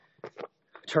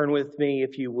Turn with me,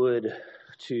 if you would,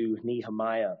 to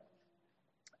Nehemiah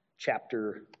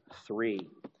chapter 3. I'm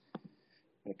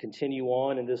going to continue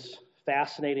on in this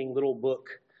fascinating little book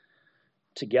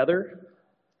together.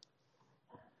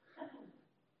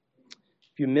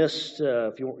 If you missed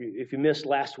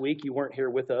last week, you weren't here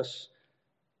with us.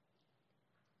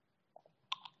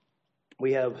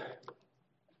 We have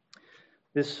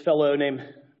this fellow named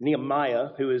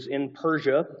Nehemiah who is in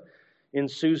Persia, in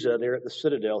Susa, there at the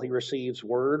citadel. He receives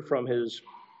word from his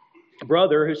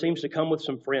brother, who seems to come with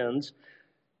some friends.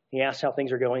 He asks how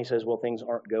things are going. He says, well, things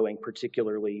aren't going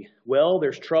particularly well.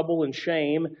 There's trouble and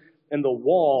shame, and the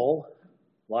wall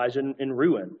lies in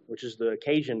ruin, which is the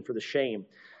occasion for the shame.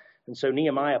 And so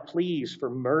Nehemiah pleads for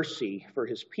mercy for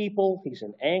his people. He's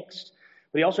in angst,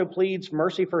 but he also pleads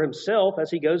mercy for himself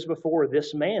as he goes before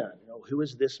this man. Who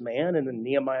is this man? And then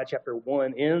Nehemiah chapter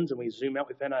 1 ends, and we zoom out.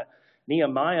 We find out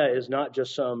Nehemiah is not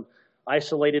just some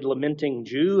isolated lamenting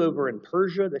Jew over in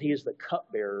Persia, that he is the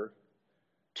cupbearer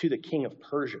to the king of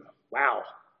Persia. Wow.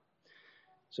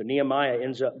 So Nehemiah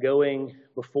ends up going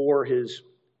before his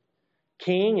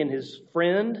king and his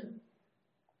friend,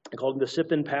 I called him the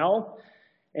Sip and Pal,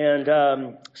 and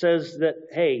says that,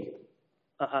 hey,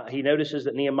 he notices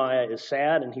that Nehemiah is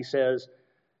sad, and he says,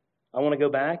 I want to go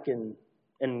back and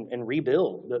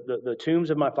rebuild. The tombs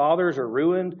of my fathers are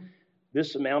ruined.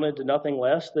 This amounted to nothing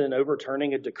less than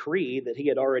overturning a decree that he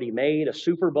had already made, a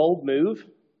super bold move.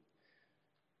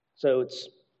 So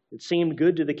it seemed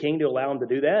good to the king to allow him to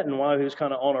do that. And while he was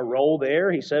kind of on a roll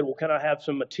there, he said, well, can I have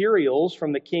some materials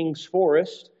from the king's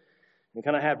forest and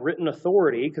kind of have written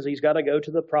authority, because he's got to go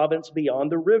to the province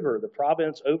beyond the river, the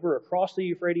province over across the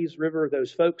Euphrates River,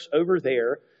 those folks over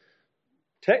there,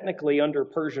 technically under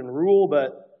Persian rule,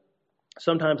 but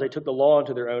sometimes they took the law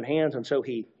into their own hands, and so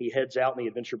he heads out and the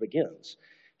adventure begins.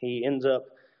 He ends up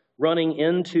running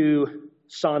into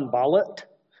Sanballat,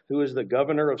 who is the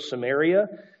governor of Samaria,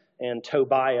 and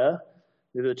Tobiah.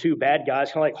 They're the two bad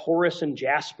guys, kind of like Horace and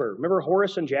Jasper. Remember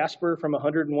Horace and Jasper from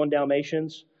 101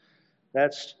 Dalmatians?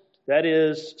 That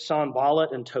is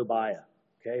Sanballat and Tobiah,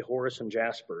 okay, Horace and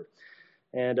Jasper.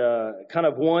 And kind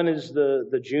of one is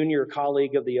the junior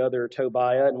colleague of the other,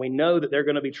 Tobiah, and we know that they're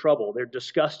going to be trouble. They're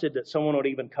disgusted that someone would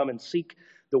even come and seek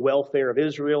the welfare of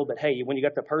Israel. But hey, when you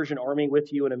got the Persian army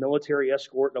with you and a military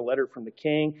escort and a letter from the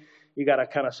king, you got to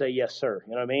kind of say, yes, sir,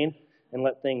 you know what I mean? And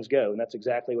let things go. And that's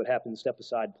exactly what happened. Step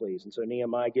aside, please. And so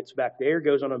Nehemiah gets back there,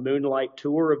 goes on a moonlight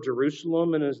tour of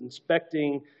Jerusalem, and is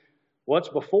inspecting what's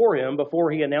before him before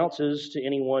he announces to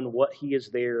anyone what he is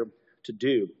there to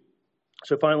do.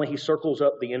 So finally, he circles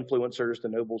up the influencers, the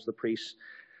nobles, the priests,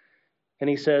 and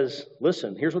he says,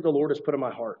 listen, here's what the Lord has put in my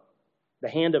heart. The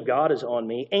hand of God is on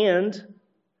me, and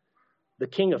the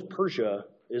king of Persia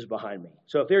is behind me.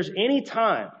 So if there's any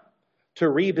time to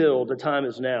rebuild, the time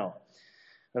is now.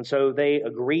 And so they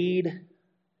agreed,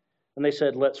 and they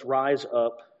said, let's rise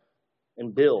up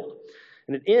and build.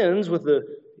 And it ends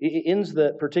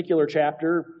the particular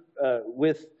chapter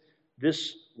with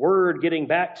this word getting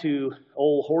back to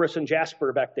old Horace and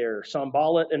Jasper back there,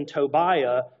 Sanballat and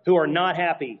Tobiah, who are not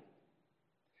happy.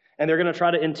 And they're going to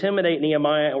try to intimidate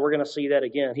Nehemiah, and we're going to see that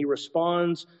again. He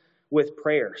responds with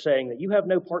prayer, saying that you have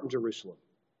no part in Jerusalem.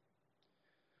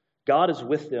 God is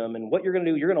with them, and what you're going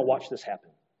to do, you're going to watch this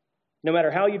happen. No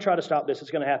matter how you try to stop this,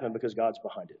 it's going to happen because God's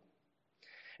behind it.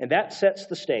 And that sets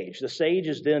the stage. The stage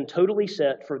is then totally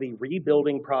set for the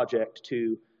rebuilding project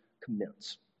to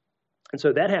commence. And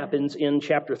so that happens in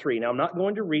chapter 3. Now, I'm not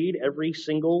going to read every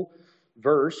single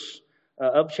verse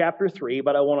of chapter 3,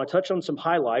 but I want to touch on some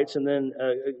highlights and then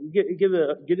get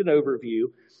an overview,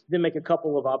 then make a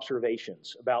couple of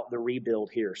observations about the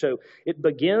rebuild here. So it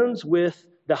begins with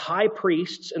the high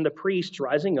priests and the priests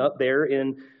rising up there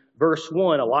in verse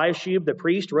 1. Eliashib, the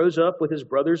priest, rose up with his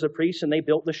brothers, the priests, and they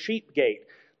built the sheep gate.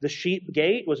 The sheep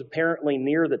gate was apparently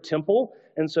near the temple,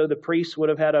 and so the priests would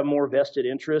have had a more vested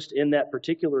interest in that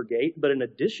particular gate. But in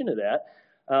addition to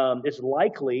that, it's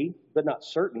likely, but not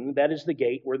certain, that is the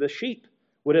gate where the sheep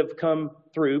would have come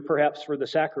through, perhaps for the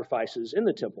sacrifices in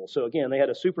the temple. So again, they had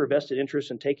a super vested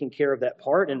interest in taking care of that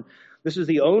part, and this is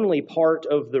the only part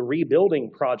of the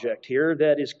rebuilding project here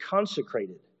that is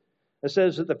consecrated. It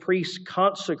says that the priests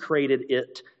consecrated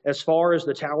it as far as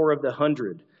the Tower of the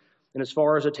 100. And as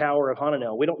far as the Tower of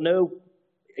Hananel, we don't know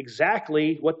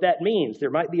exactly what that means. There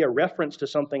might be a reference to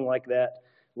something like that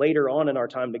later on in our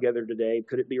time together today.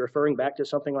 Could it be referring back to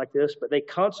something like this? But they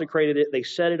consecrated it. They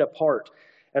set it apart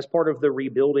as part of the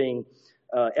rebuilding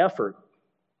effort.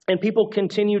 And people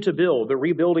continue to build. The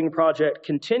rebuilding project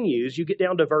continues. You get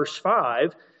down to verse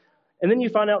 5, and then you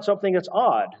find out something that's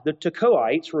odd. The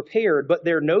Tekoites repaired, but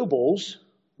their nobles,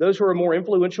 those who are more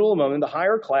influential among them, the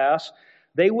higher class,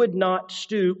 They would not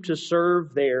stoop to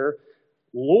serve their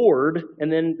Lord.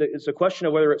 And then it's a question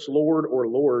of whether it's Lord or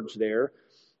lords there.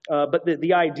 But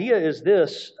the idea is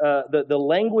this, the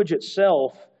language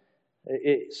itself,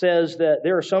 it says that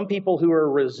there are some people who are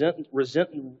resentful,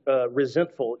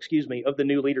 of the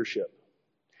new leadership.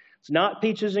 It's not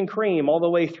peaches and cream all the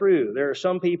way through. There are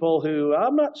some people who,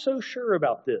 I'm not so sure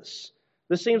about this.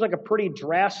 This seems like a pretty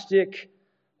drastic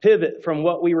pivot from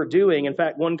what we were doing. In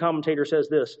fact, one commentator says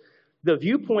this, the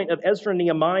viewpoint of Ezra and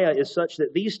Nehemiah is such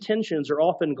that these tensions are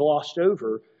often glossed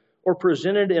over or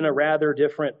presented in a rather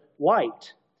different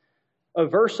light. A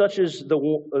verse such as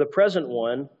the present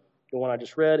one, the one I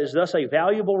just read, is thus a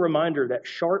valuable reminder that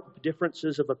sharp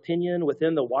differences of opinion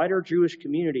within the wider Jewish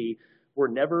community were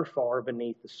never far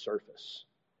beneath the surface.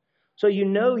 So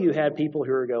you had people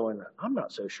who are going, I'm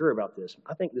not so sure about this.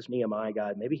 I think this Nehemiah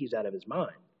guy, maybe he's out of his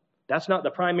mind. That's not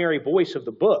the primary voice of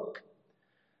the book.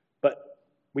 But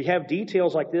we have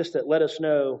details like this that let us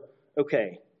know,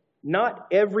 okay, not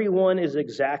everyone is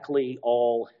exactly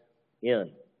all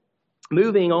in.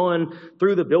 Moving on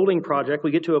through the building project,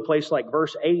 we get to a place like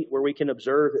verse 8 where we can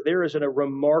observe that there is a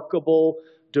remarkable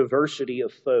diversity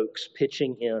of folks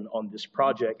pitching in on this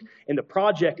project. And the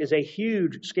project is a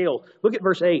huge scale. Look at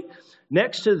verse 8.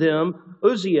 Next to them,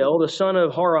 Uzziel, the son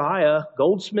of Harahiah,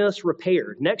 goldsmiths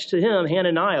repaired. Next to him,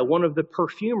 Hananiah, one of the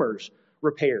perfumers,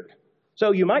 repaired.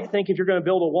 So you might think if you're going to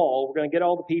build a wall, we're going to get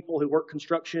all the people who work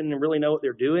construction and really know what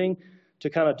they're doing to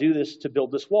kind of do this, to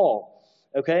build this wall.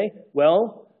 Okay?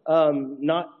 Well,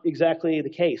 not exactly the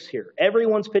case here.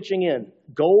 Everyone's pitching in.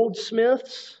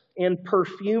 Goldsmiths and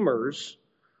perfumers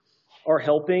are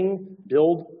helping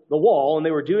build the wall, and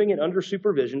they were doing it under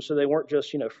supervision, so they weren't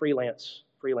just,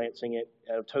 freelancing it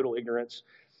out of total ignorance.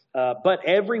 But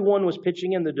everyone was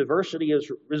pitching in. The diversity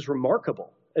is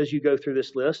remarkable as you go through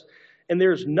this list. And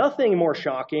there's nothing more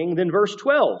shocking than verse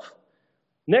 12.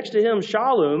 Next to him,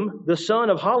 Shallum, the son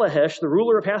of Halahesh, the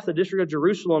ruler of half the district of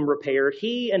Jerusalem, repaired,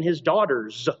 he and his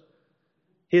daughters.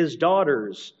 His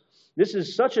daughters. This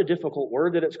is such a difficult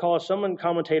word that it's caused some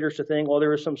commentators to think, well, there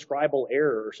was some scribal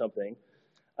error or something.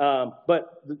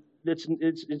 But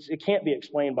it can't be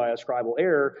explained by a scribal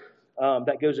error.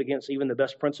 That goes against even the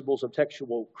best principles of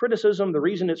textual criticism. The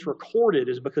reason it's recorded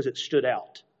is because it stood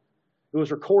out. It was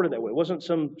recorded that way. It wasn't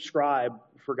some scribe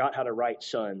who forgot how to write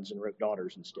sons and wrote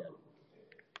daughters instead.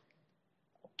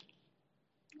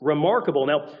 Remarkable.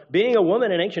 Now, being a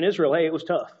woman in ancient Israel, hey, it was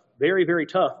tough. Very, very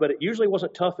tough. But it usually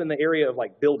wasn't tough in the area of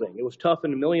building. It was tough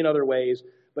in a million other ways,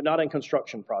 but not in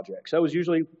construction projects. That was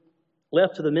usually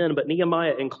left to the men. But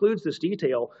Nehemiah includes this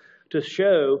detail to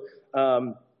show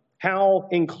how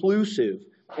inclusive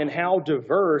and how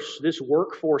diverse this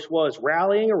workforce was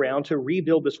rallying around to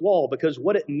rebuild this wall, because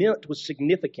what it meant was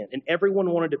significant and everyone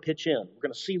wanted to pitch in. We're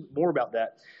going to see more about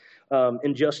that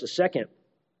in just a second.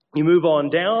 You move on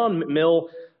down,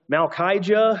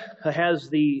 Malchijah has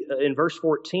in verse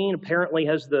 14, apparently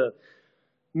has the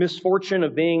misfortune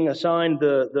of being assigned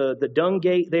the dung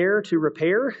gate there to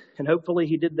repair, and hopefully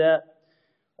he did that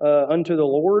unto the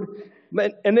Lord.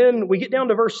 And then we get down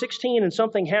to verse 16 and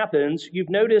something happens. You've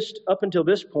noticed up until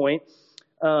this point,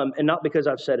 and not because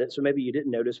I've said it, so maybe you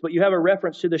didn't notice, but you have a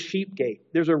reference to the sheep gate.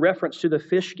 There's a reference to the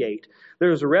fish gate.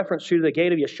 There's a reference to the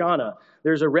gate of Yeshana.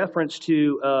 There's a reference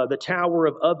to the Tower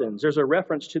of Ovens. There's a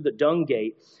reference to the dung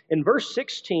gate. In verse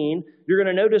 16, you're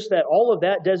going to notice that all of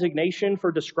that designation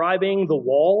for describing the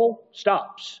wall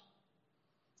stops.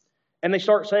 And they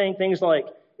start saying things like,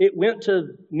 it went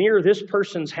to near this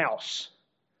person's house.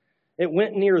 It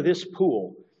went near this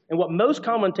pool. And what most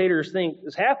commentators think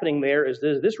is happening there is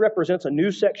this represents a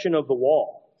new section of the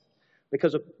wall.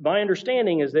 Because my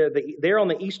understanding is that there on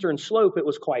the eastern slope, it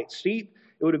was quite steep.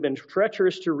 It would have been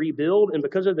treacherous to rebuild. And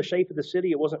because of the shape of the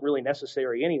city, it wasn't really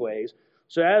necessary anyways.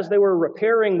 So as they were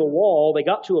repairing the wall, they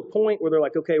got to a point where they're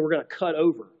like, okay, we're going to cut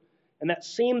over. And that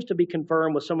seems to be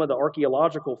confirmed with some of the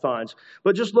archaeological finds.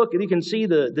 But just look, you can see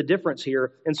the difference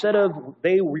here. Instead of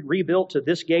they rebuilt to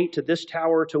this gate, to this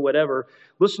tower, to whatever,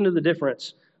 listen to the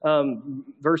difference.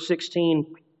 Verse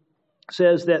 16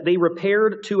 says that they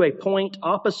repaired to a point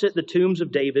opposite the tombs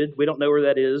of David. We don't know where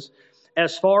that is.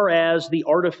 As far as the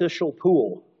artificial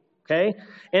pool. Okay?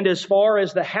 And as far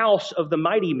as the house of the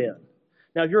mighty men.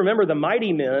 Now, if you remember, the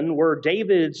mighty men were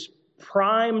David's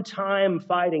prime time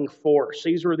fighting force.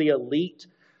 These were the elite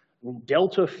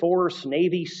Delta Force,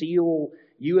 Navy SEAL,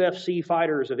 UFC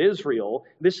fighters of Israel.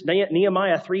 This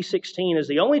Nehemiah 3:16 is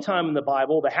the only time in the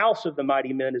Bible the house of the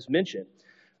mighty men is mentioned.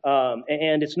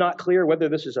 And it's not clear whether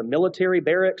this is a military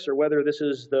barracks or whether this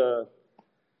is the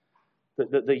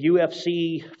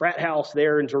UFC frat house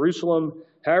there in Jerusalem.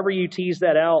 However you tease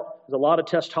that out, there's a lot of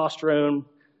testosterone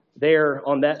there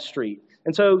on that street.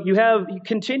 And so you have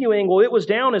continuing, well, it was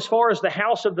down as far as the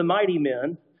house of the mighty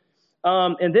men.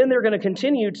 And then they're going to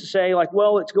continue to say, like,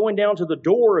 well, it's going down to the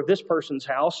door of this person's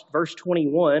house. Verse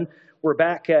 21, we're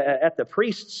back at the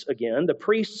priests again. The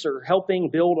priests are helping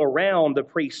build around the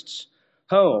priest's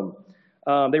home.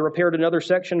 They repaired another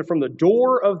section from the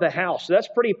door of the house. So that's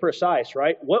pretty precise,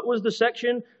 right? What was the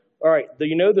section? All right, do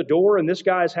you know the door in this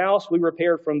guy's house? We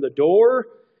repaired from the door,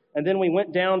 and then we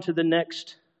went down to the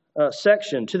next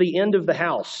section, to the end of the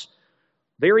house.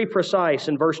 Very precise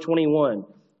in verse 21.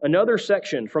 Another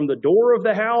section from the door of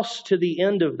the house to the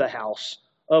end of the house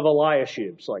of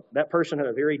Eliashib. It's like that person had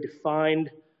a very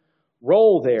defined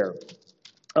role there.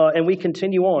 And we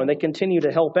continue on. They continue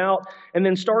to help out. And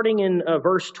then starting in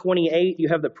verse 28, you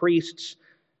have the priests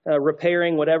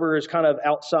repairing whatever is kind of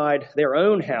outside their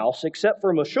own house, except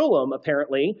for Meshullam,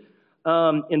 apparently,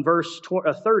 in verse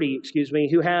 30,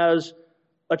 who has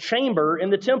a chamber in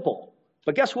the temple.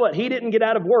 But guess what? He didn't get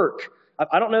out of work.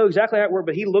 I don't know exactly how it worked,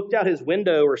 but he looked out his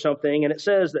window or something, and it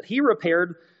says that he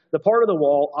repaired the part of the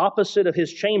wall opposite of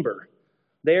his chamber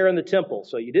there in the temple.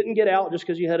 So you didn't get out just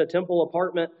because you had a temple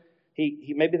apartment.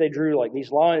 Maybe they drew like these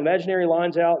imaginary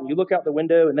lines out, and you look out the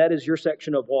window, and that is your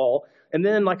section of wall. And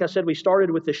then, like I said, we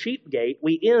started with the sheep gate.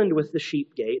 We end with the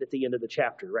sheep gate at the end of the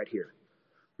chapter right here.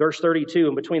 Verse 32,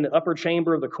 and between the upper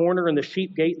chamber of the corner and the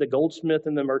sheep gate, the goldsmith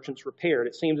and the merchants repaired.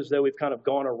 It seems as though we've kind of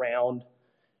gone around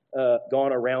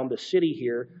the city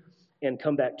here and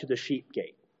come back to the sheep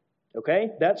gate. Okay,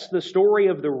 that's the story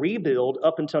of the rebuild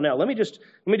up until now. Let me just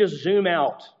zoom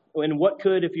out. And what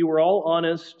could, if you were all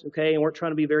honest, okay, and weren't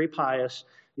trying to be very pious,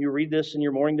 you read this in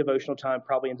your morning devotional time,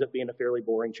 probably ends up being a fairly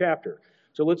boring chapter.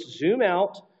 So let's zoom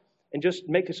out and just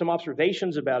make some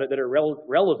observations about it that are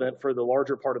relevant for the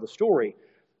larger part of the story.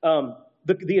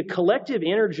 The collective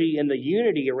energy and the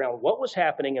unity around what was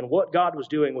happening and what God was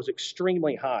doing was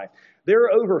extremely high. There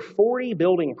are over 40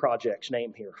 building projects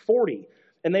named here, 40,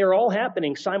 and they are all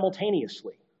happening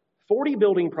simultaneously. 40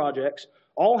 building projects,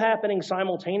 all happening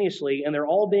simultaneously, and they're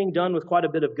all being done with quite a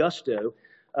bit of gusto,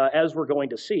 as we're going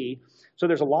to see. So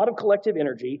there's a lot of collective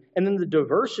energy, and then the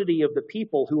diversity of the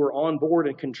people who are on board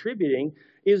and contributing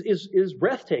is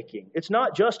breathtaking. It's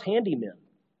not just handymen.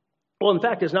 Well, in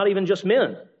fact, it's not even just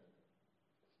men.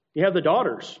 You have the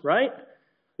daughters, right?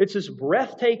 It's this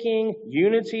breathtaking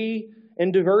unity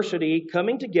and diversity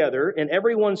coming together, and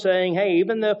everyone saying, hey,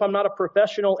 even if I'm not a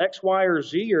professional X, Y, or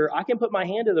Z-er, I can put my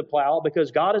hand to the plow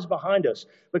because God is behind us,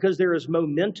 because there is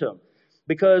momentum,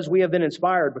 because we have been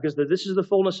inspired, because this is the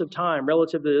fullness of time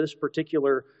relative to this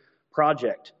particular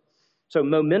project. So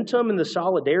momentum and the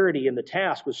solidarity in the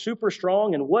task was super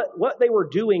strong, and what they were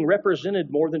doing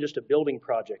represented more than just a building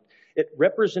project. It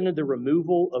represented the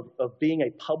removal of being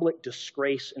a public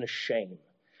disgrace and a shame.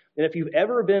 And if you've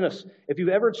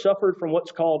ever suffered from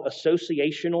what's called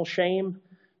associational shame,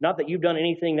 not that you've done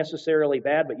anything necessarily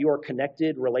bad, but you are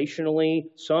connected relationally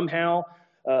somehow,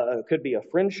 it could be a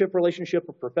friendship relationship,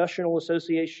 a professional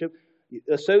association.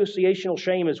 Associational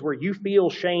shame is where you feel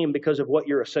shame because of what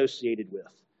you're associated with.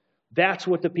 That's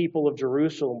what the people of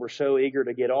Jerusalem were so eager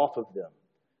to get off of them.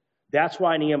 That's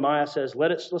why Nehemiah says,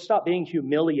 let's stop being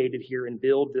humiliated here and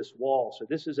build this wall. So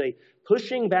this is a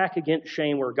pushing back against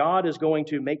shame where God is going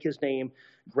to make his name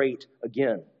great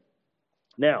again.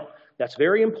 Now, that's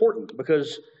very important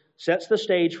because it sets the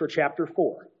stage for chapter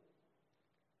 4.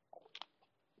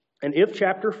 And if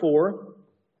chapter 4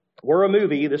 were a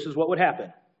movie, this is what would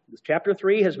happen. Chapter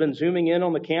 3 has been zooming in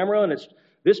on the camera, and it's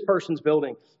this person's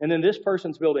building, and then this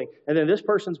person's building, and then this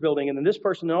person's building, and then this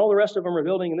person, and all the rest of them are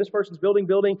building, and this person's building,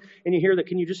 and you hear that.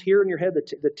 Can you just hear in your head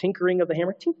the tinkering of the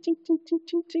hammer, tink, tink, tink, tink,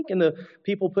 tink, tink, and the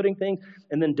people putting things,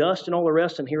 and then dust and all the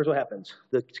rest, and here's what happens.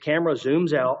 The camera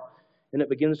zooms out, and it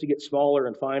begins to get smaller,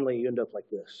 and finally you end up like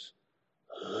this.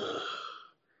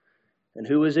 And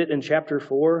who is it in chapter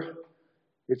 4?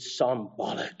 It's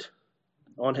Sanballat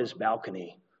on his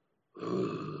balcony.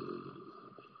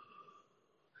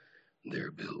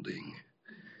 They're building.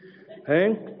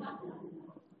 Hey?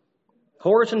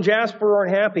 Horace and Jasper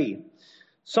aren't happy.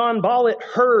 Sanballat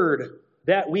heard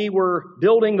that we were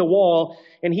building the wall,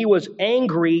 and he was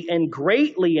angry and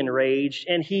greatly enraged,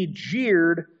 and he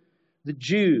jeered the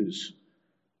Jews.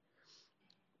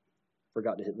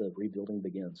 Forgot to hit the rebuilding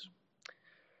begins.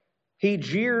 He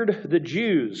jeered the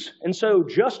Jews. And so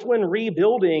just when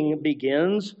rebuilding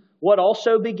begins, what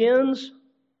also begins?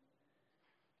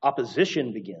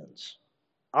 Opposition begins.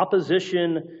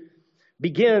 Opposition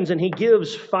begins, and he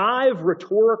gives 5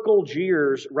 rhetorical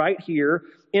jeers right here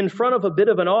in front of a bit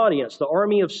of an audience. The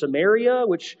army of Samaria,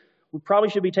 which we probably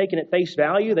should be taken at face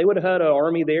value. They would have had an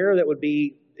army there that would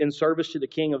be in service to the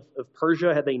king of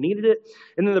Persia had they needed it.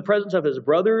 And then the presence of his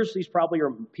brothers. These probably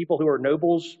are people who are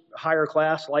nobles, higher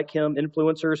class like him,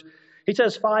 influencers. He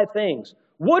says 5 things.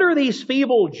 What are these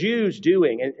feeble Jews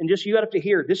doing? And just you have to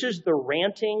hear, this is the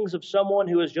rantings of someone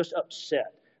who is just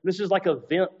upset. This is like a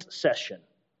vent session,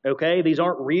 okay? These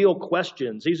aren't real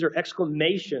questions. These are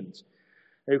exclamations,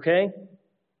 okay?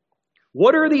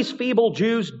 What are these feeble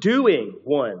Jews doing?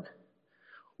 1.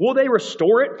 Will they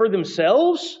restore it for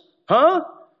themselves? Huh?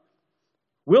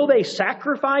 Will they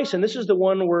sacrifice? And this is the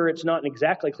one where it's not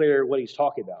exactly clear what he's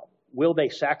talking about. Will they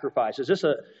sacrifice?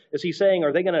 Is he saying,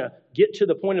 are they going to get to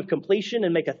the point of completion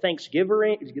and make a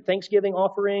Thanksgiving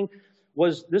offering?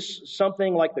 Was this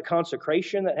something like the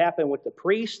consecration that happened with the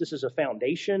priest? This is a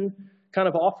foundation kind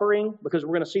of offering, because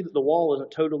we're going to see that the wall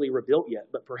isn't totally rebuilt yet,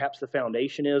 but perhaps the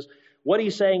foundation is. What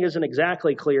he's saying isn't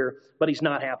exactly clear, but he's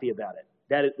not happy about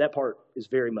it. That part is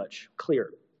very much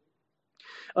clear.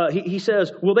 He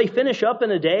says, will they finish up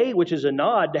in a day? Which is a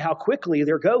nod to how quickly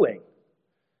they're going.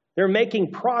 They're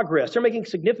making progress. They're making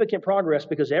significant progress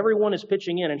because everyone is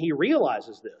pitching in, and he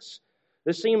realizes this.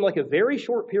 This seemed like a very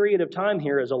short period of time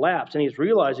here has elapsed, and he's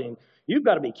realizing, you've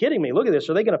got to be kidding me. Look at this.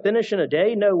 Are they going to finish in a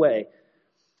day? No way.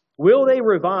 Will they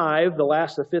revive, the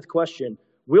 5th question,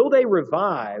 will they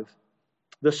revive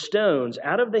the stones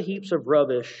out of the heaps of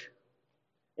rubbish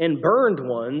and burned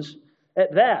ones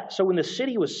at that? So when the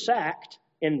city was sacked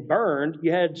and burned,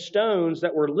 you had stones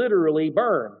that were literally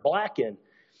burned, blackened.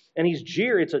 And he's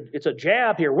jeering. It's a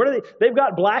jab here. What are they? They've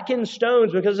got blackened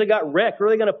stones because they got wrecked. Are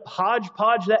they going to podge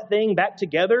that thing back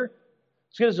together?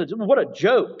 What a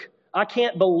joke. I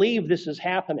can't believe this is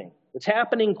happening. It's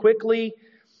happening quickly.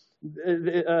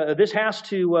 This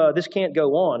can't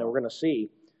go on. And we're going to see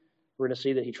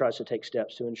that he tries to take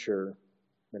steps to ensure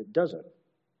that it doesn't.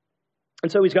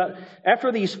 And so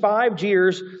after these 5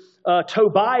 jeers,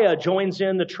 Tobiah joins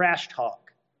in the trash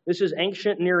talk. This is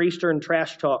ancient Near Eastern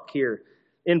trash talk here.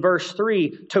 In verse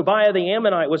 3, Tobiah the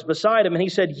Ammonite was beside him, and he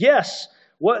said, yes,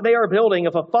 what they are building,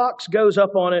 if a fox goes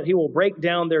up on it, he will break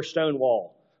down their stone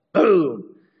wall.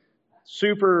 Boom.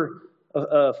 Super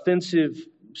offensive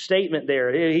statement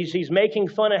there. He's making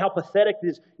fun of how pathetic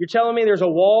this is. You're telling me there's a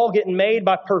wall getting made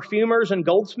by perfumers and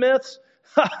goldsmiths?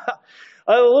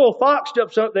 A little fox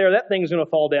jumps up there, that thing's going to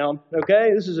fall down.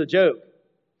 Okay? This is a joke.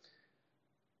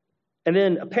 And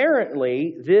then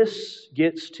apparently this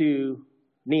gets to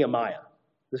Nehemiah.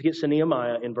 This gets to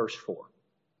Nehemiah in verse 4.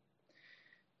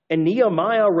 And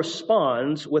Nehemiah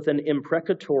responds with an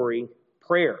imprecatory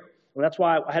prayer. And that's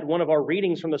why I had one of our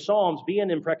readings from the Psalms be an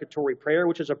imprecatory prayer,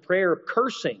 which is a prayer of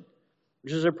cursing,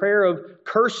 which is a prayer of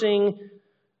cursing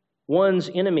one's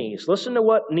enemies. Listen to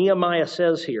what Nehemiah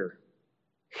says here.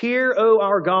 Hear, O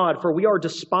our God, for we are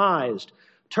despised.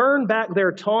 Turn back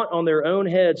their taunt on their own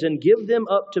heads and give them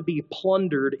up to be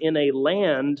plundered in a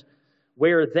land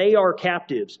where they are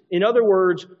captives. In other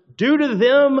words, do to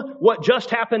them what just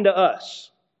happened to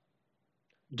us.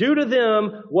 Do to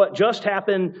them what just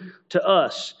happened to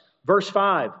us. Verse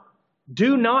 5,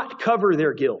 do not cover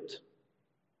their guilt,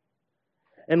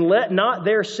 and let not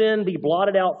their sin be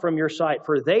blotted out from your sight,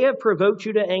 for they have provoked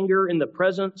you to anger in the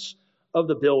presence of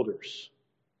the builders,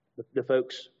 the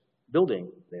folks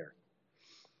building there.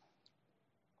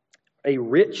 A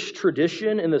rich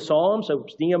tradition in the Psalms. So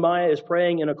Nehemiah is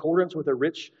praying in accordance with a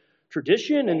rich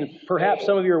tradition. And perhaps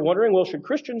some of you are wondering, well, should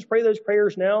Christians pray those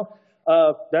prayers now?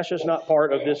 That's just not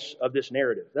part of this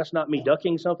narrative. That's not me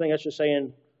ducking something. That's just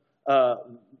saying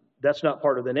that's not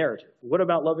part of the narrative. What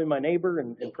about loving my neighbor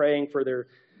and praying for their...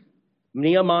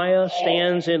 Nehemiah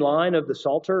stands in line of the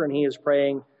Psalter, and he is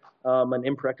praying an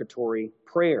imprecatory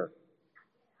prayer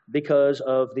because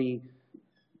of the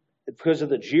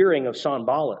jeering of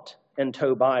Sanballat and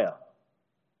Tobiah.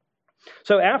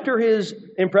 So after his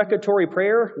imprecatory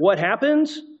prayer, what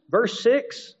happens? Verse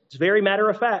 6, it's very matter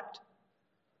of fact.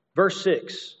 Verse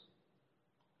 6,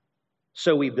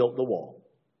 so we built the wall.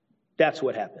 That's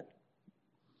what happened.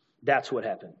 That's what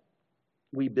happened.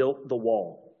 We built the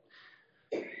wall.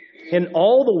 And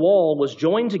all the wall was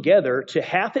joined together to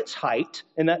half its height.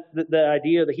 And that the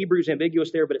idea, the Hebrew is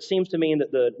ambiguous there, but it seems to mean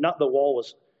that not the wall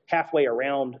was halfway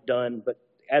around done, but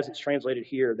as it's translated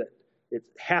here, that it's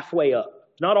halfway up.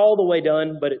 It's not all the way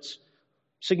done, but it's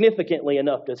significantly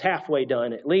enough that it's halfway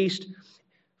done at least.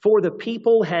 For the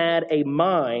people had a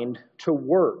mind to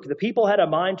work. The people had a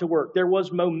mind to work. There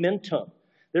was momentum.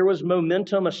 There was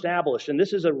momentum established. And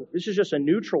this is just a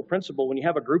neutral principle when you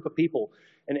have a group of people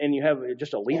and you have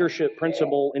just a leadership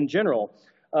principle in general.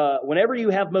 Whenever you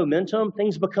have momentum,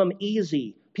 things become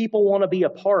easy. People want to be a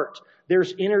part.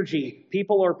 There's energy.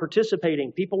 People are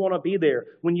participating. People want to be there.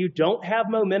 When you don't have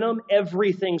momentum,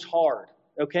 everything's hard.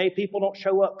 Okay, people don't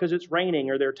show up because it's raining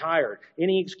or they're tired.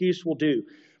 Any excuse will do.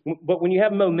 But when you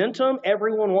have momentum,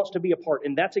 everyone wants to be a part.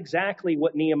 And that's exactly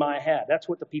what Nehemiah had. That's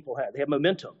what the people had. They had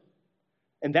momentum.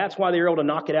 And that's why they were able to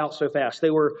knock it out so fast.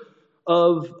 They were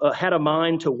had a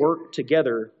mind to work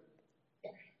together.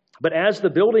 But as the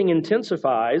building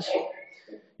intensifies,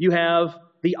 you have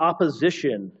the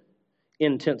opposition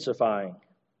intensifying.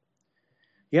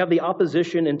 You have the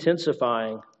opposition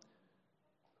intensifying.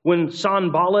 When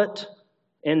Sanballat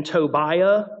and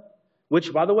Tobiah,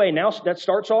 which, by the way, now that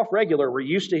starts off regular. We're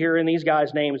used to hearing these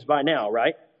guys' names by now,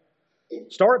 right?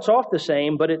 Starts off the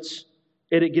same, but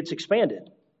it gets expanded.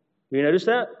 You notice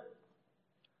that?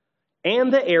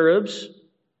 And the Arabs,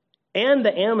 and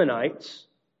the Ammonites,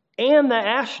 and the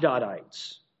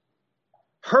Ashdodites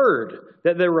heard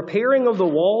that the repairing of the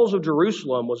walls of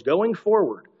Jerusalem was going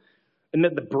forward, and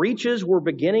that the breaches were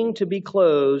beginning to be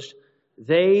closed.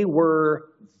 They were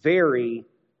very,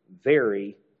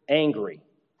 very angry.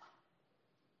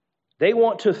 They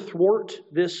want to thwart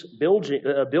this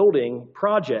building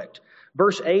project.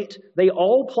 Verse 8, they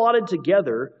all plotted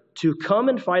together to come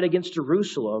and fight against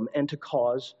Jerusalem and to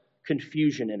cause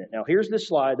confusion in it. Now, here's this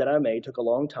slide that I made. Took a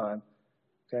long time.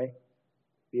 Okay?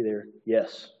 Be there?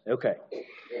 Yes. Okay.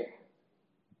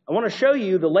 I want to show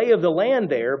you the lay of the land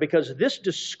there because this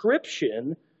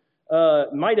description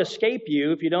might escape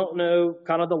you if you don't know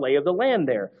kind of the lay of the land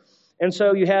there. And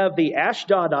so you have the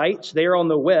Ashdodites there on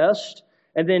the west,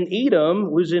 and then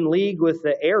Edom was in league with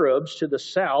the Arabs to the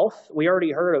south. We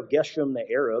already heard of Geshem the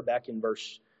Arab back in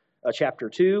chapter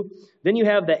 2. Then you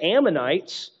have the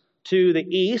Ammonites to the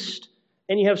east,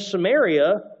 and you have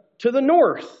Samaria to the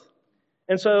north.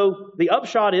 And so the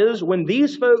upshot is when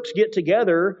these folks get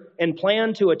together and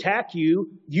plan to attack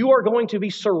you, you are going to be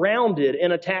surrounded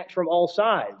and attacked from all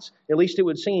sides. At least it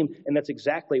would seem, and that's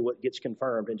exactly what gets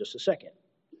confirmed in just a second.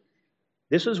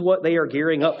 This is what they are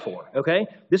gearing up for, okay?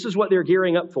 This is what they're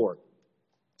gearing up for.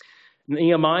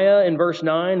 Nehemiah in verse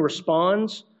 9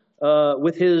 responds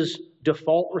with his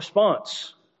default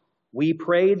response. We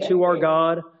prayed to our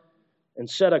God and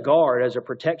set a guard as a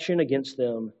protection against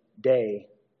them day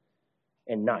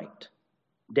and night.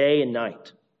 Day and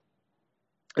night.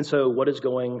 And so what is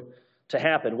going to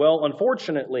happen? Well,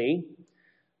 unfortunately,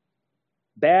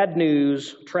 bad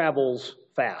news travels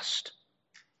fast.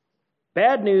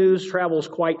 Bad news travels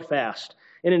quite fast.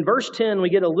 And in verse 10, we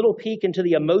get a little peek into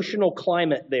the emotional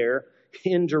climate there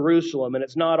in Jerusalem, and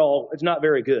it's not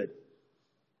very good.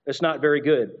 It's not very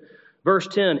good. Verse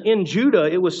 10, in Judah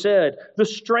it was said, the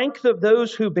strength of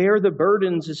those who bear the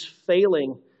burdens is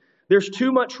failing. There's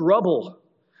too much rubble.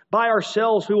 By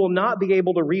ourselves, we will not be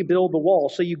able to rebuild the wall.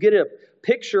 So you get a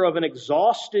picture of an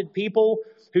exhausted people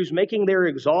who's making their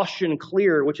exhaustion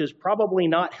clear, which is probably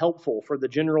not helpful for the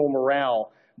general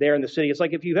morale there in the city. It's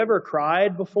like if you've ever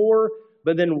cried before,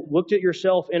 but then looked at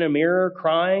yourself in a mirror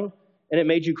crying, and it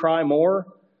made you cry more.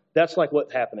 That's like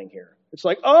what's happening here. It's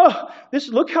like,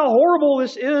 look how horrible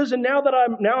this is, and now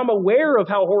I'm aware of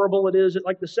how horrible it is at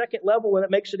like the second level, and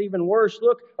it makes it even worse.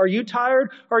 Look, are you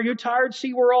tired? Are you tired?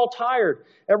 See, we're all tired.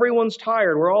 Everyone's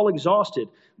tired. We're all exhausted.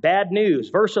 Bad news.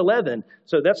 Verse 11.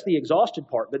 So that's the exhausted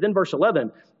part. But then verse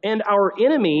 11. And our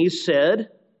enemies said,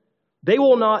 they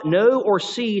will not know or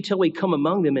see till we come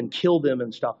among them and kill them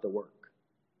and stop the work.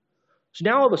 So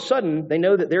now all of a sudden, they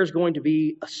know that there's going to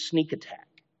be a sneak attack.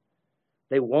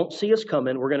 They won't see us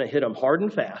coming. We're going to hit them hard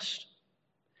and fast.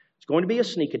 It's going to be a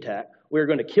sneak attack. We're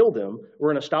going to kill them. We're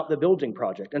going to stop the building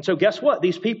project. And so guess what?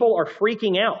 These people are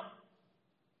freaking out.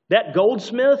 That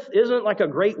goldsmith isn't like a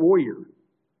great warrior.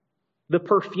 The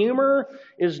perfumer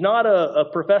is not a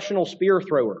professional spear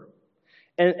thrower.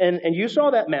 And you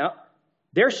saw that map.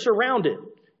 They're surrounded,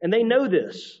 and they know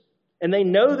this. And they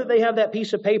know that they have that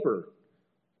piece of paper.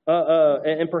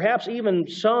 And perhaps even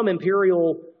some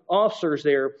imperial officers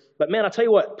there. But man, I tell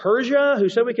you what, Persia, who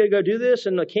said we could go do this,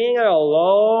 and the king are a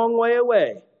long way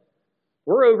away.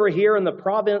 We're over here in the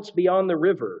province beyond the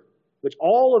river, which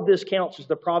all of this counts as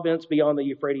the province beyond the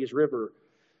Euphrates River.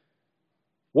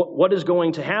 What is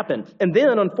going to happen? And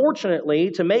then,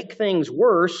 unfortunately, to make things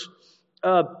worse,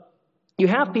 you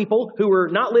have people who are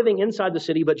not living inside the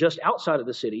city, but just outside of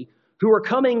the city, who are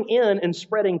coming in and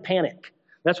spreading panic.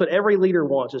 That's what every leader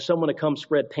wants, is someone to come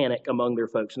spread panic among their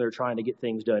folks, and they're trying to get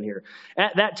things done here.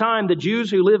 At that time, the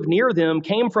Jews who lived near them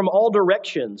came from all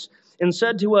directions and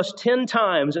said to us 10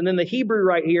 times, and then the Hebrew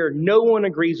right here, no one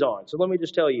agrees on. So let me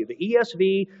just tell you, the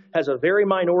ESV has a very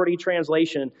minority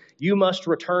translation, you must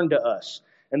return to us.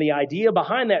 And the idea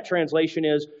behind that translation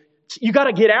is, you got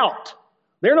to get out.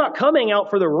 They're not coming out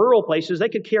for the rural places. They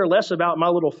could care less about my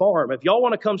little farm. If y'all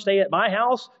want to come stay at my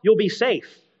house, you'll be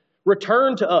safe.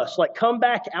 Return to us, like come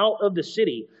back out of the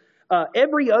city.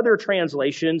 Every other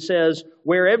translation says,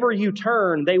 wherever you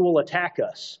turn, they will attack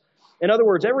us. In other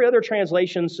words, every other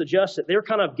translation suggests that they're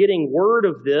kind of getting word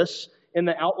of this in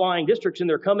the outlying districts, and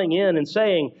they're coming in and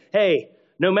saying, hey,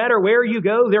 no matter where you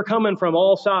go, they're coming from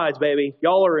all sides, baby.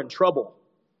 Y'all are in trouble.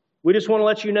 We just want to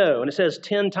let you know. And it says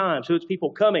 10 times, so it's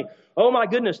people coming. Oh my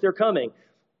goodness, they're coming.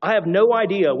 I have no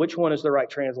idea which one is the right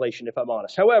translation, if I'm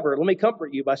honest. However, let me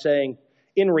comfort you by saying,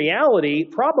 in reality,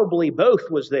 probably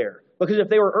both was there. Because if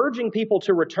they were urging people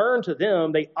to return to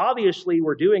them, they obviously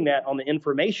were doing that on the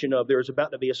information of there's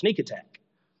about to be a sneak attack.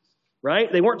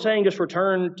 Right? They weren't saying just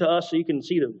return to us so you can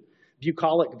see the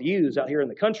bucolic views out here in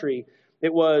the country.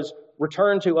 It was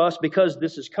return to us because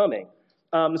this is coming.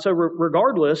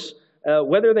 Regardless,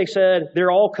 whether they said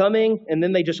they're all coming and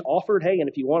then they just offered, hey, and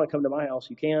if you want to come to my house,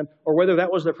 you can, or whether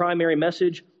that was the primary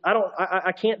message,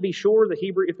 I can't be sure.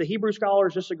 If the Hebrew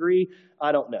scholars disagree,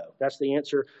 I don't know. That's the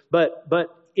answer. But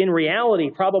in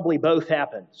reality, probably both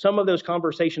happened. Some of those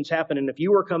conversations happened, and if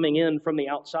you were coming in from the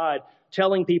outside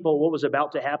telling people what was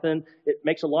about to happen, it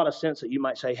makes a lot of sense that you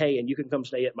might say, hey, and you can come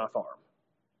stay at my farm,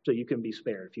 so you can be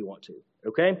spared if you want to.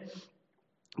 Okay,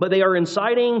 but they are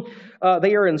inciting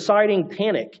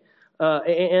panic.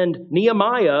 And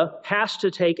Nehemiah has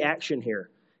to take action here.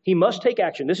 He must take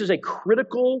action. This is a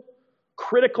critical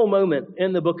moment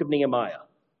in the book of Nehemiah.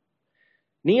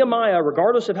 Nehemiah,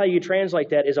 regardless of how you translate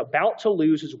that, is about to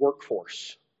lose his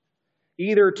workforce,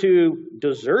 either to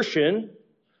desertion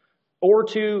or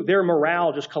to their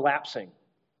morale just collapsing.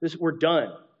 We're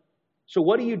done. So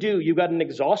what do? You've got an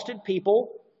exhausted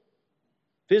people,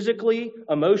 physically,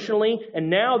 emotionally, and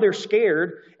now they're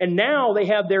scared, and now they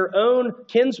have their own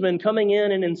kinsmen coming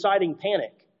in and inciting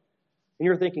panic. And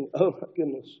you're thinking, oh my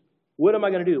goodness, what am I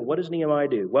going to do? What does Nehemiah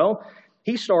do? Well,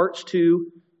 he starts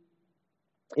to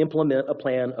implement a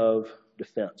plan of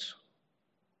defense.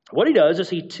 What he does is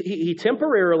he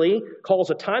temporarily calls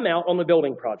a timeout on the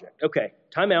building project. Okay,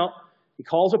 timeout. He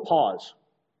calls a pause.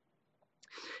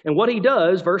 And what he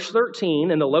does, verse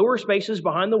 13, in the lower spaces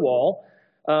behind the wall,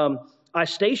 I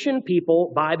station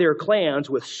people by their clans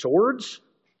with swords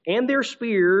and their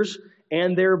spears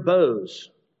and their bows.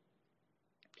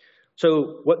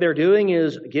 So what they're doing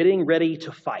is getting ready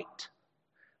to fight.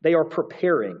 They are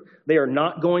preparing. They are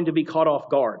not going to be caught off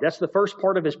guard. That's the first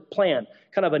part of his plan,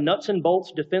 kind of a nuts and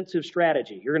bolts defensive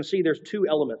strategy. You're going to see there's two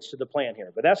elements to the plan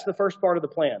here, but that's the first part of the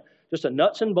plan. Just a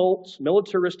nuts and bolts,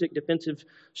 militaristic defensive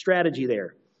strategy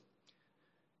there.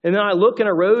 And then I looked and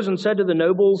arose and said to the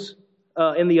nobles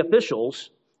and the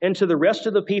officials and to the rest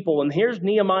of the people, and here's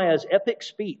Nehemiah's epic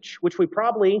speech, which we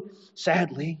probably,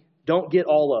 sadly, don't get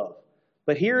all of.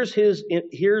 But here's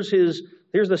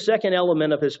the second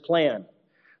element of his plan.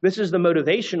 This is the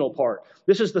motivational part.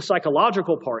 This is the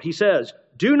psychological part. He says,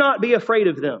 do not be afraid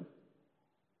of them.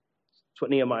 That's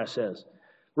what Nehemiah says.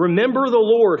 Remember the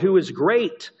Lord who is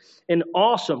great and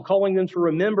awesome, calling them to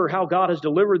remember how God has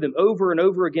delivered them over and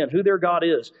over again, who their God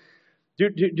is.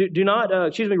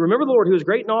 Remember the Lord who is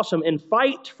great and awesome, and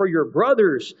fight for your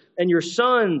brothers and your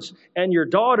sons and your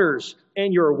daughters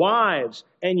and your wives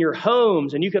and your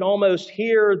homes. And you can almost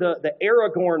hear the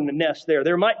Aragorn nest there.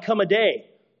 There might come a day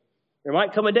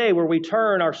where we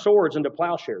turn our swords into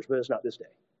plowshares, but it's not this day.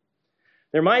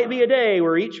 There might be a day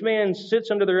where each man sits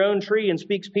under their own tree and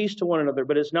speaks peace to one another,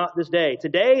 but it's not this day.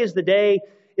 Today is the day.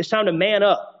 It's time to man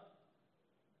up.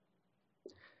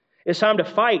 It's time to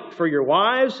fight for your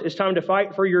wives. It's time to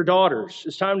fight for your daughters.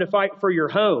 It's time to fight for your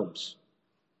homes.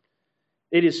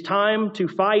 It is time to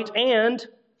fight, and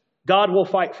God will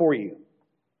fight for you.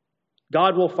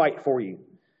 God will fight for you.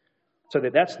 So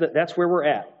that's where we're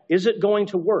at. Is it going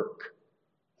to work?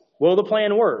 Will the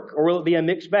plan work, or will it be a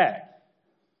mixed bag?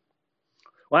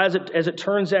 Well, as it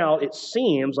turns out, it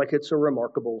seems like it's a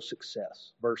remarkable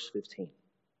success. Verse 15.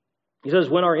 He says,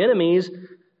 when our enemies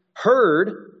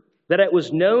heard that it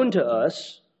was known to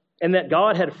us and that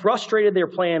God had frustrated their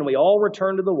plan, we all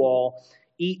returned to the wall,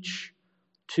 each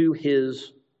to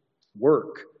his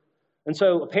work. And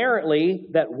so apparently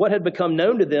that what had become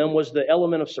known to them was the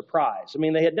element of surprise. I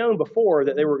mean, they had known before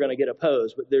that they were going to get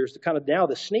opposed, but there's now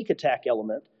the sneak attack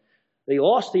element. They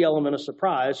lost the element of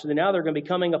surprise, so now they're going to be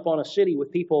coming upon a city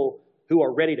with people who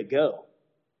are ready to go.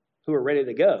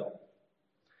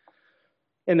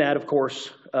 And that, of course,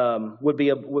 would be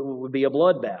a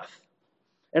bloodbath.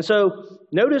 And so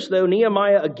notice, though,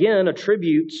 Nehemiah again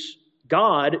attributes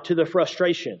God to the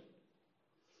frustration.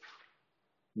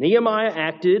 Nehemiah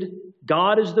acted.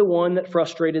 God is the one that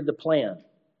frustrated the plan.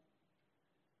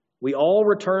 We all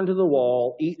returned to the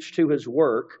wall, each to his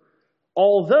work,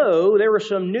 although there were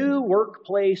some new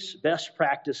workplace best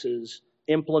practices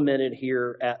implemented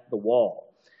here at the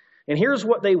wall. And here's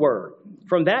what they were.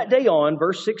 From that day on,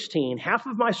 verse 16, half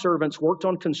of my servants worked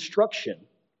on construction,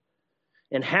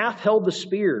 and half held the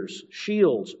spears,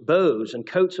 shields, bows, and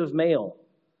coats of mail.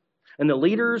 And the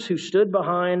leaders stood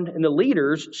behind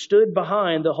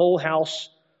the whole house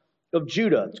of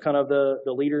Judah. It's kind of the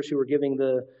leaders who were giving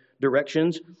the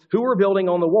directions, who were building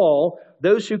on the wall.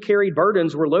 Those who carried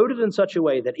burdens were loaded in such a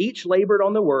way that each labored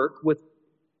on the work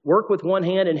with one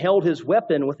hand and held his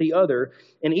weapon with the other.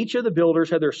 And each of the builders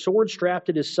had their sword strapped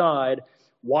at his side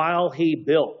while he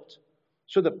built.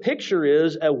 So the picture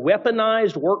is a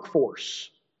weaponized workforce.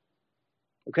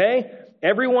 Okay?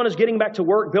 Everyone is getting back to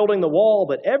work building the wall,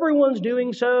 but everyone's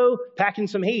doing so packing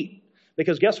some heat.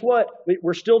 Because guess what?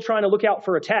 We're still trying to look out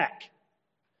for attack.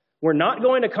 We're not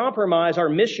going to compromise our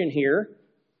mission here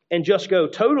and just go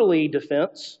totally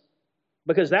defense,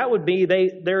 because that would be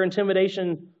their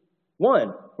intimidation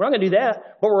one. We're not going to do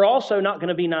that, but we're also not going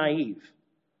to be naive.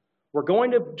 We're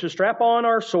going to strap on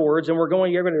our swords, and you're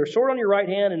going to have your sword on your right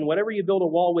hand and whatever you build a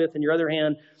wall with in your other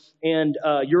hand, and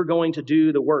you're going to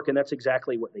do the work. And that's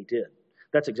exactly what they did.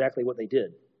 That's exactly what they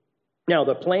did. Now,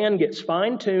 the plan gets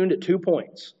fine-tuned at 2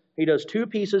 points. He does 2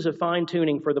 pieces of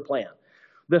fine-tuning for the plan.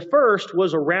 The first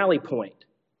was a rally point.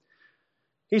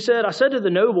 He said, I said to the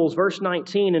nobles, verse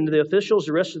 19, and to the officials,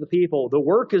 the rest of the people, the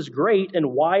work is great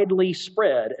and widely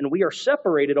spread, and we are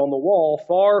separated on the wall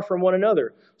far from one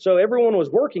another. So everyone was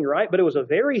working, right? But it was a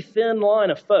very thin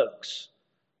line of folks,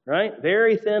 right?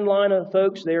 Very thin line of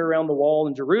folks there around the wall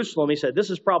in Jerusalem. He said, this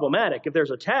is problematic. If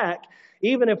there's attack,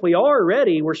 even if we are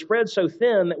ready, we're spread so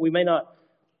thin that we may not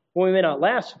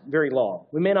last very long.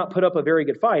 We may not put up a very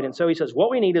good fight. And so he says, what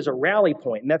we need is a rally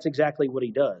point, and that's exactly what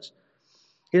he does.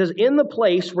 He says, in the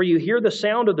place where you hear the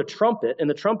sound of the trumpet, and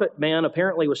the trumpet man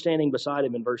apparently was standing beside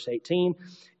him in verse 18,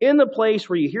 in the place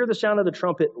where you hear the sound of the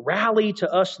trumpet, rally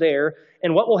to us there,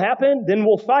 and what will happen? Then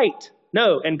we'll fight.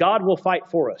 No, and God will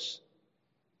fight for us.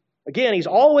 Again, he's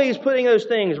always putting those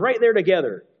things right there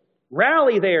together.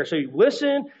 Rally there. So you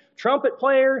listen, trumpet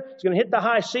player is going to hit the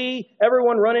high C,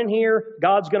 everyone run in here,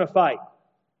 God's going to fight.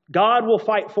 God will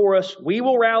fight for us. We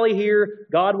will rally here.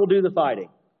 God will do the fighting.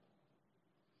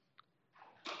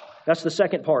 That's the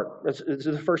second part. That's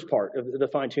the first part of the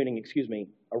fine-tuning,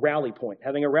 a rally point.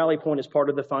 Having a rally point is part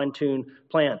of the fine-tuned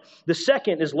plan. The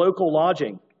second is local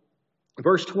lodging.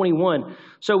 Verse 21,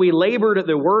 so we labored at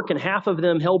their work, and half of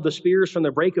them held the spears from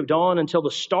the break of dawn until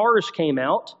the stars came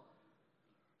out.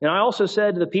 And I also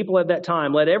said to the people at that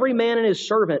time, let every man and his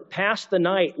servant pass the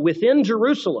night within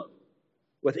Jerusalem,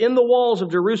 within the walls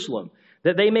of Jerusalem,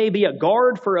 that they may be a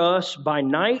guard for us by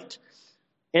night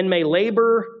and may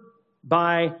labor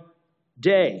by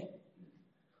day.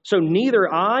 So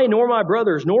neither I nor my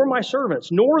brothers nor my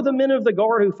servants nor the men of the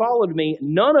guard who followed me,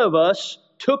 none of us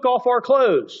took off our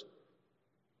clothes.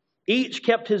 Each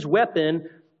kept his weapon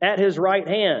at his right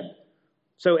hand.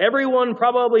 So everyone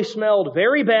probably smelled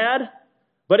very bad,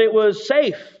 but it was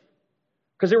safe.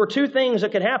 Because there were 2 things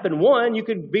that could happen. One, you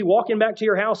could be walking back to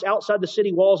your house outside the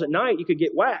city walls at night. You could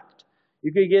get whacked.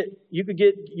 You could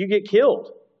get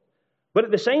killed. But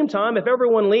at the same time, if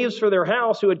everyone leaves for their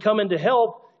house who had come in to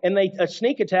help, and a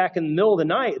sneak attack in the middle of the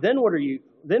night, then where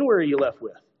are you left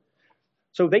with?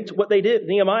 So what they did,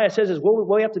 Nehemiah says, is what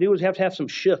we have to do is have to have some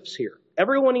shifts here.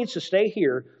 Everyone needs to stay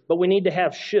here, but we need to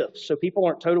have shifts so people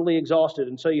aren't totally exhausted.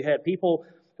 And so you had people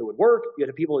who would work, you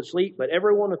had people who would sleep, but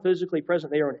everyone was physically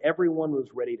present there, and everyone was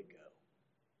ready to go.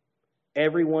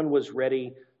 Everyone was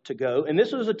ready to go. And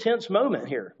this was a tense moment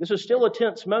here. This is still a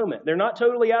tense moment. They're not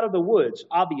totally out of the woods,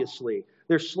 obviously.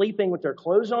 They're sleeping with their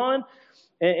clothes on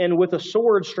and with a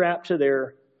sword strapped to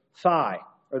their thigh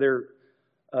or their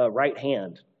right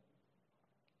hand.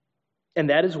 And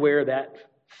that is where that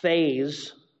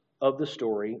phase of the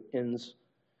story ends,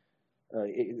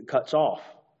 it cuts off.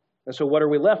 And so what are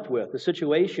we left with? The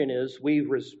situation is we've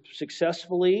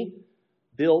successfully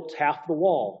built half the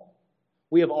wall.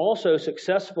 We have also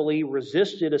successfully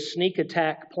resisted a sneak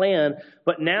attack plan,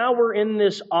 but now we're in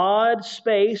this odd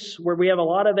space where we have a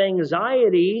lot of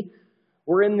anxiety.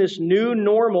 We're in this new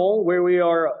normal where we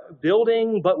are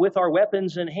building, but with our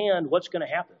weapons in hand. What's going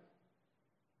to happen?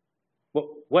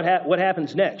 What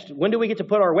happens next? When do we get to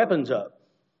put our weapons up?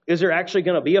 Is there actually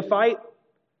going to be a fight?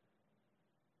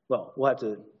 Well, you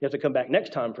have to come back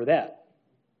next time for that.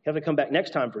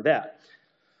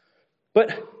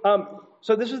 But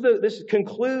so this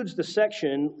concludes the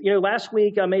section. Last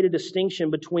week I made a distinction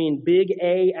between big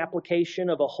A application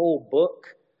of a whole book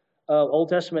of Old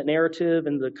Testament narrative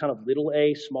and the kind of little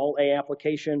a, small a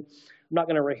application. I'm not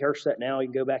going to rehearse that now. You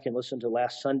can go back and listen to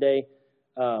last Sunday,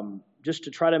 just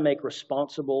to try to make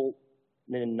responsible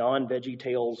and non-Veggie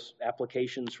Tales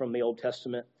applications from the Old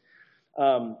Testament.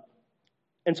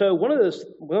 And so one of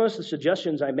the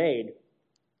suggestions I made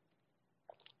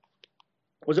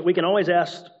was that we can always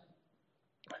ask,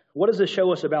 what does this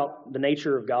show us about the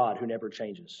nature of God who never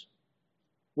changes?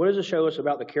 What does it show us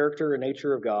about the character and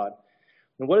nature of God?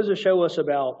 And what does it show us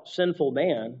about sinful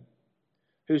man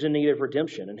who's in need of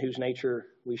redemption and whose nature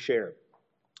we share?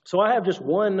 So I have just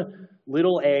one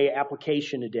little a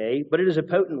application today, but it is a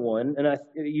potent one, and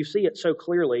you see it so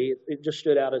clearly, it just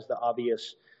stood out as the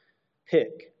obvious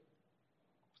pick.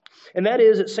 And that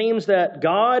is, it seems that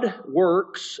God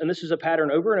works, and this is a pattern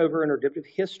over and over in redemptive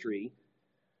history,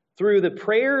 through the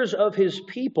prayers of his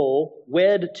people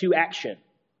wed to action.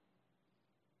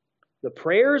 The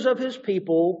prayers of his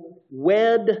people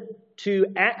wed to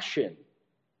action,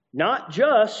 not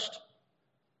just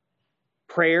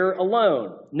prayer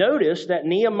alone. Notice that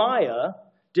Nehemiah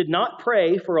did not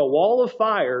pray for a wall of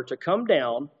fire to come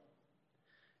down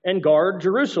and guard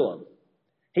Jerusalem.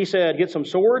 He said, get some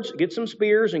swords, get some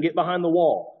spears, and get behind the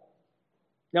wall.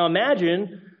 Now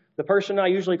imagine the person I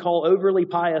usually call overly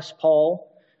pious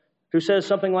Paul, who says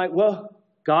something like, well,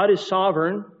 God is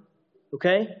sovereign,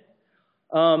 okay?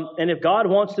 And if God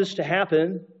wants this to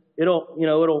happen,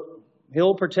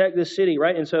 he'll protect this city,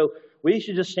 right? And so we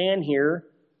should just stand here,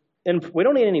 and we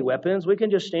don't need any weapons. We can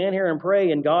just stand here and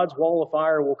pray, and God's wall of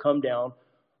fire will come down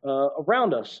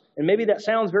around us. And maybe that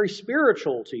sounds very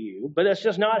spiritual to you, but that's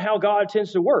just not how God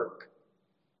tends to work.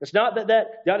 It's not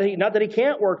that he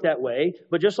can't work that way,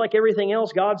 but just like everything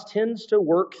else, God tends to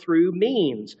work through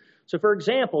means. So, for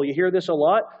example, you hear this a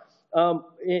lot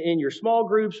in your small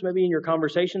groups, maybe in your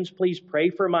conversations. Please pray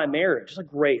for my marriage. It's like,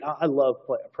 great. I love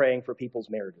praying for people's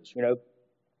marriages,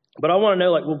 But I want to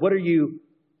know, well, what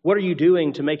are you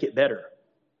doing to make it better?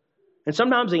 And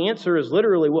sometimes the answer is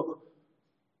literally, well,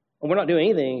 we're not doing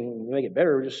anything to make it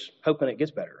better. We're just hoping it gets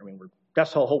better.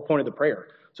 That's the whole point of the prayer.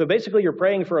 So basically, you're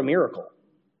praying for a miracle.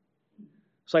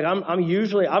 It's like I'm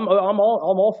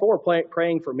all for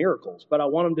praying for miracles, but I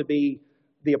want them to be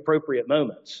the appropriate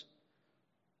moments.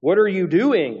 What are you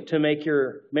doing to make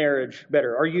your marriage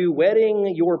better? Are you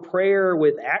wedding your prayer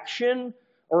with action,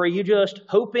 or are you just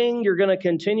hoping you're going to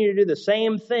continue to do the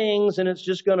same things and it's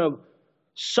just going to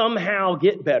somehow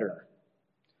get better?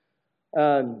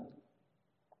 I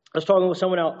was talking with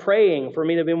someone out praying for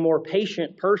me to be a more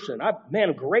patient person.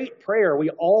 Great prayer. We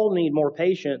all need more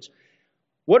patience.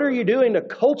 What are you doing to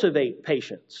cultivate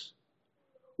patience?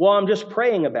 Well, I'm just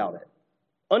praying about it.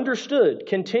 Understood.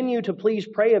 Continue to please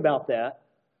pray about that.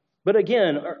 But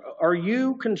again, are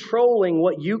you controlling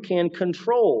what you can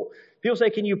control? People say,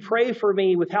 can you pray for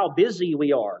me with how busy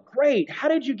we are? Great. How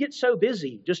did you get so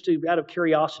busy? Just out of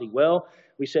curiosity. Well,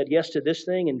 we said yes to this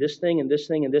thing and this thing and this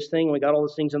thing and this thing. And we got all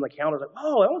those things on the calendar. Like,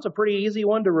 oh, that one's a pretty easy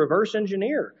one to reverse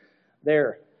engineer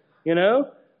there.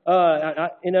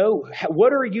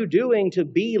 What are you doing to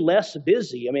be less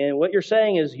busy? What you're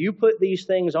saying is you put these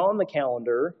things on the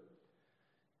calendar.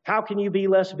 How can you be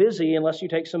less busy unless you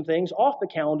take some things off the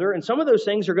calendar? And some of those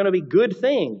things are going to be good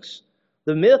things.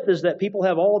 The myth is that people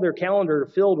have all their calendar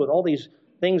filled with all these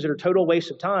things that are total waste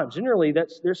of time. Generally,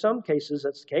 there's some cases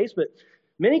that's the case, but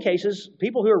many cases,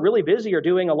 people who are really busy are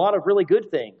doing a lot of really good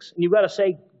things. And you've got to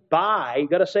say bye. You've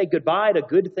got to say goodbye to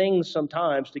good things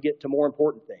sometimes to get to more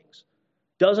important things.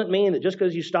 Doesn't mean that just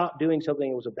because you stop doing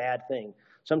something, it was a bad thing.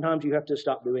 Sometimes you have to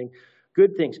stop doing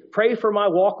good things. Pray for my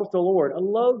walk with the Lord. I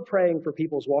love praying for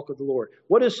people's walk with the Lord.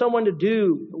 What is someone to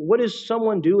do? What is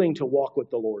someone doing to walk with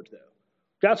the Lord, though?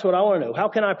 That's what I want to know. How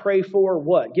can I pray for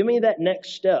what? Give me that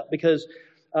next step, because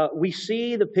we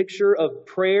see the picture of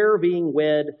prayer being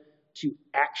wed to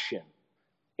action.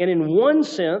 And in one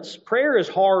sense, prayer is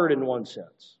hard in one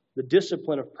sense, the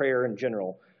discipline of prayer in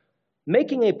general.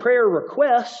 Making a prayer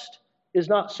request is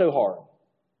not so hard.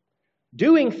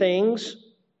 Doing things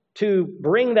to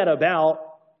bring that about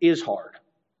is hard.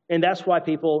 And that's why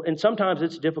and sometimes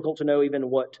it's difficult to know even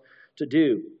what to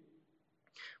do.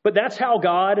 But that's how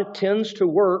God tends to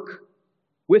work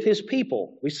with his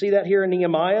people. We see that here in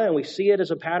Nehemiah, and we see it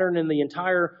as a pattern in the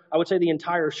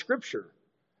entire Scripture,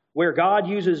 where God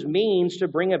uses means to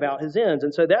bring about his ends.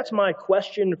 And so that's my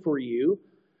question for you,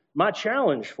 my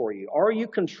challenge for you. Are you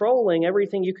controlling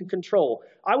everything you can control?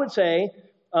 I would say,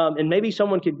 and maybe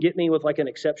someone could get me with an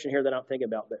exception here that I'm thinking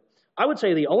about, but I would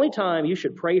say the only time you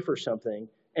should pray for something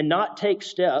and not take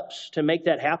steps to make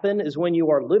that happen is when you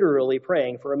are literally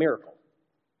praying for a miracle.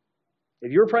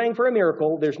 If you're praying for a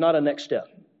miracle, there's not a next step.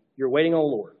 You're waiting on the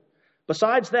Lord.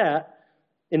 Besides that,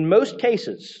 in most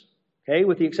cases, okay,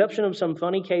 with the exception of some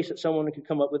funny case that someone could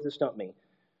come up with to stump me,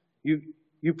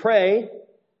 you pray,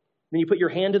 then you put your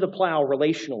hand to the plow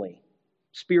relationally,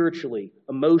 spiritually,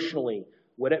 emotionally,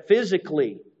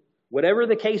 physically. Whatever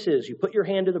the case is, you put your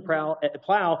hand to the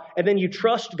plow, and then you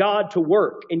trust God to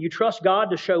work, and you trust God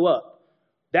to show up.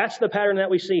 That's the pattern that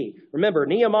we see. Remember,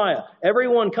 Nehemiah,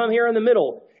 everyone come here in the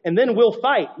middle, and then we'll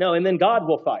fight. No, and then God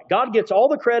will fight. God gets all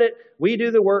the credit. We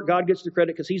do the work. God gets the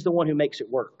credit because He's the one who makes it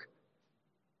work.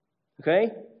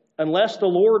 Okay? Unless the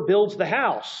Lord builds the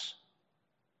house.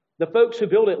 The folks who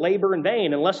build it labor in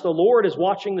vain. Unless the Lord is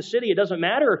watching the city, it doesn't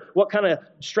matter what kind of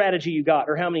strategy you got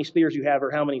or how many spears you have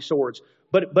or how many swords.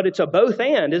 But it's a both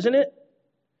and, isn't it?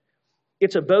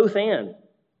 It's a both and.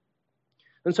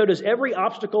 And so does every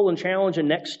obstacle and challenge and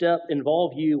next step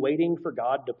involve you waiting for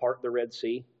God to part the Red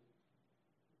Sea?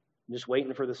 Just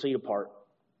waiting for the sea to part.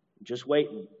 Just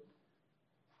waiting.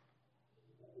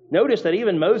 Notice that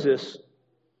even Moses,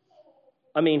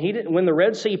 he didn't. When the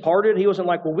Red Sea parted, he wasn't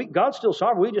like, well, God's still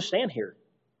sovereign. We just stand here.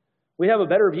 We have a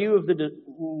better view of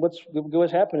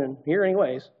what's happening here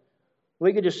anyways.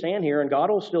 We could just stand here and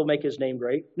God will still make His name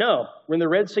great. No. When the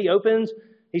Red Sea opens,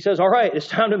 He says, all right, it's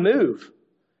time to move.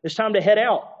 It's time to head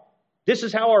out. This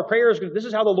is how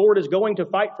the Lord is going to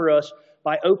fight for us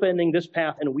by opening this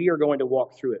path, and we are going to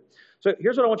walk through it. So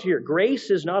here's what I want you to hear.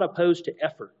 Grace is not opposed to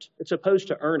effort. It's opposed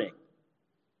to earning.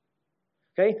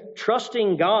 Okay?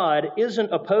 Trusting God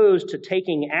isn't opposed to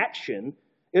taking action.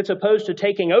 It's opposed to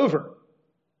taking over.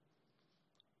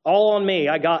 All on me.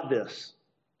 I got this.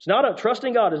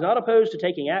 Trusting God is not opposed to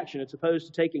taking action. It's opposed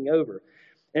to taking over.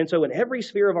 And so in every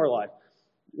sphere of our life,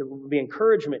 the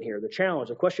encouragement here, the challenge,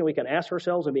 the question we can ask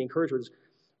ourselves and be encouraged with is,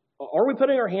 are we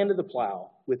putting our hand to the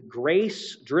plow with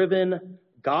grace-driven,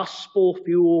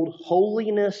 gospel-fueled,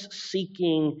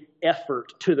 holiness-seeking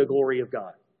effort to the glory of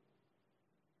God?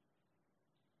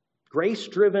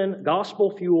 Grace-driven,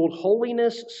 gospel-fueled,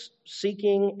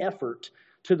 holiness-seeking effort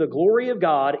to the glory of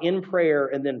God in prayer,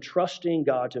 and then trusting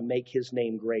God to make His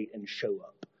name great and show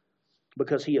up.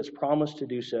 Because He has promised to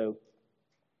do so,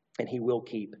 and He will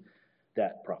keep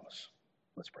that promise.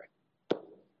 Let's pray.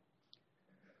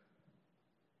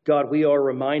 God, we are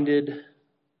reminded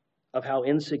of how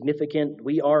insignificant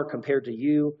we are compared to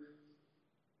You.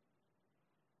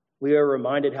 We are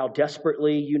reminded how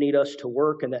desperately You need us to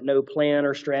work, and that no plan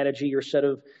or strategy or set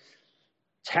of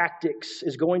tactics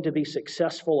is going to be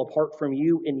successful apart from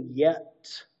You, and yet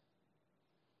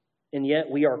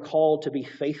we are called to be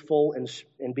faithful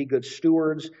and be good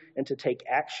stewards and to take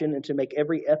action and to make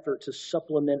every effort to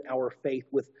supplement our faith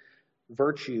with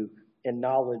virtue and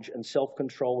knowledge and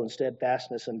self-control and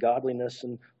steadfastness and godliness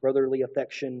and brotherly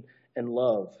affection and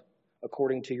love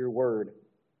according to Your word.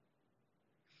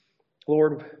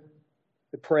 Lord,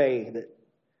 I pray that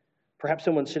perhaps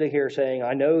someone sitting here saying,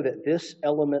 I know that this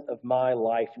element of my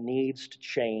life needs to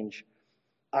change.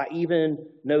 I even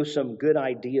know some good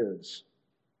ideas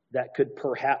that could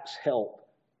perhaps help,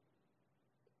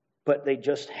 but they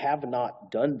just have not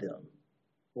done them.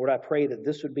 Lord, I pray that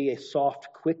this would be a soft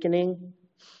quickening,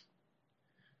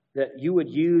 that You would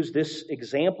use this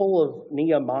example of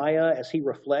Nehemiah as he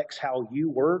reflects how You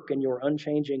work and Your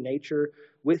unchanging nature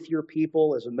with Your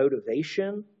people as a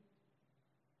motivation,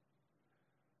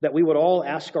 that we would all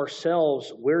ask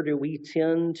ourselves, where do we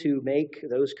tend to make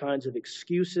those kinds of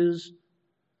excuses,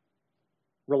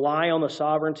 rely on the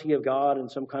sovereignty of God in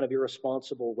some kind of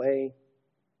irresponsible way?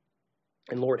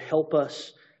 And Lord, help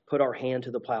us put our hand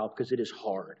to the plow because it is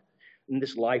hard. And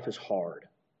this life is hard.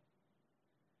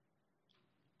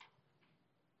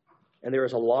 And there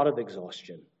is a lot of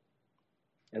exhaustion.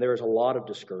 And there is a lot of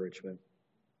discouragement.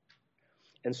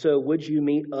 And so would You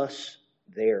meet us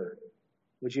there?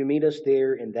 Would You meet us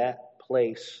there in that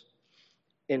place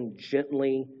and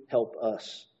gently help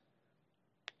us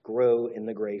grow in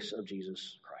the grace of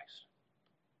Jesus Christ?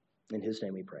 In His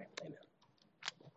name we pray. Amen.